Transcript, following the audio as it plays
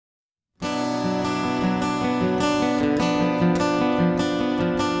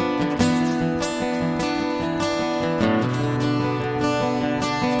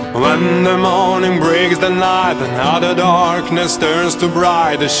When the morning breaks the night and how the darkness turns to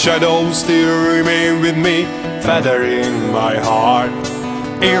bright, the shadows still remain with me, fettering my heart.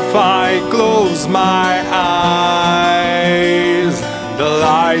 If I close my eyes, the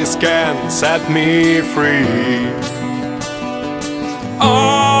lies can set me free.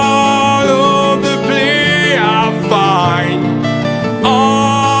 All of the plea I find,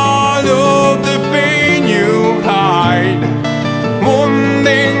 all of the pain you hide,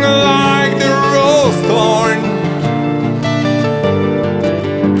 wounding like the rose thorn,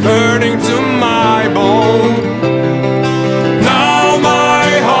 burning to my bone. Now my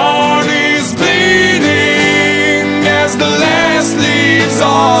heart is bleeding as the last leaves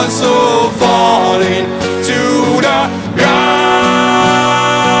also falling to the ground,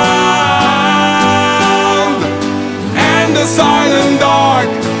 and the silent dark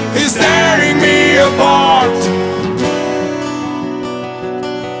is tearing me apart.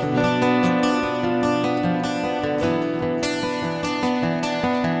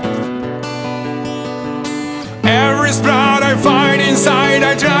 Every sprout I find inside,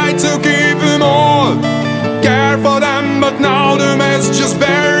 I try to keep them all, care for them, but now the mess just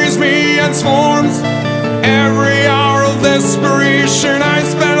buries me and swarms. Every hour of desperation I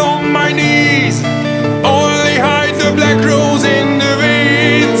spend on my knees, only hide the black rose in the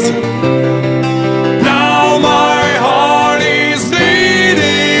weeds. Now my heart is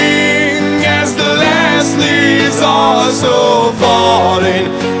bleeding as the last leaves also falling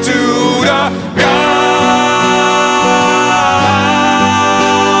to the ground,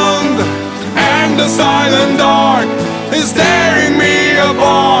 and the silent dark is tearing me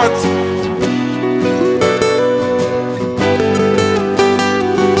apart.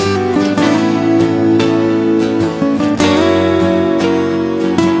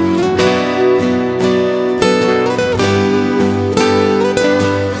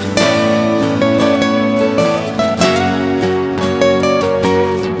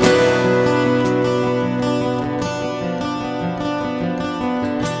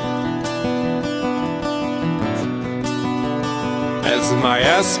 As my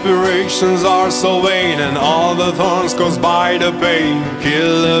aspirations are so vain, and all the thorns caused by the pain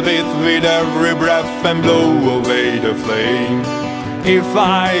kill a bit with every breath and blow away the flame. If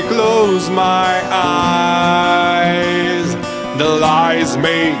I close my eyes, the lies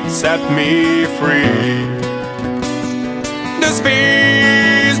may set me free. The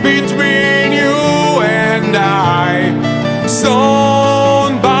space between you and I,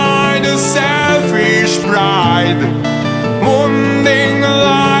 stoned by the selfish pride, wounding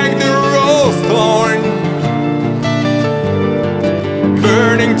like the rose thorn,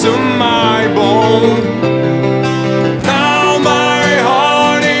 burning to my bone. Now my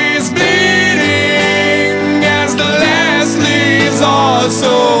heart is bleeding as the last leaves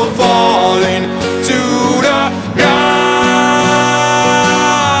also fall.